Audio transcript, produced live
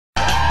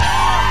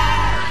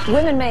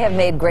Women may have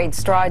made great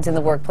strides in the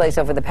workplace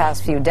over the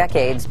past few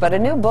decades, but a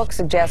new book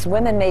suggests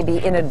women may be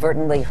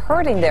inadvertently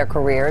hurting their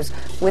careers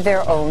with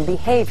their own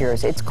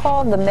behaviors. It's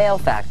called The Male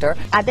Factor.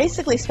 I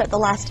basically spent the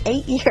last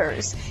 8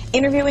 years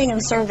interviewing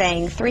and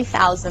surveying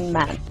 3,000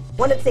 men.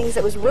 One of the things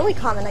that was really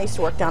common, I used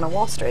to work down on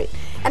Wall Street,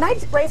 and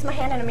I'd raise my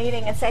hand in a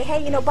meeting and say,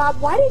 hey, you know, Bob,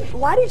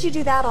 why did you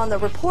do that on the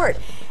report?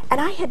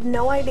 And I had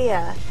no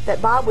idea that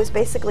Bob was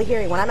basically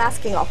hearing, when I'm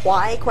asking a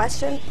why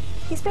question,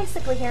 he's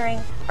basically hearing,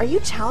 are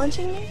you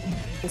challenging me?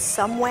 In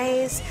some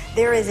ways,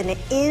 there is an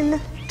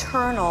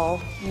internal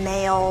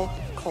male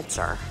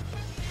culture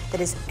that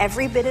is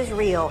every bit as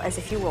real as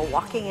if you were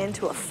walking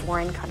into a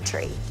foreign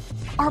country.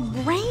 Our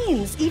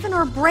brains, even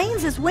our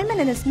brains as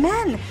women and as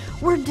men,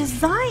 were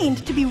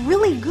designed to be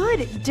really good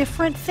at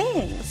different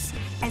things.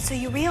 And so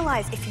you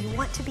realize if you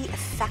want to be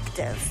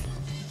effective,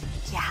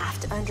 you have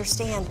to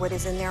understand what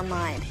is in their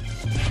mind.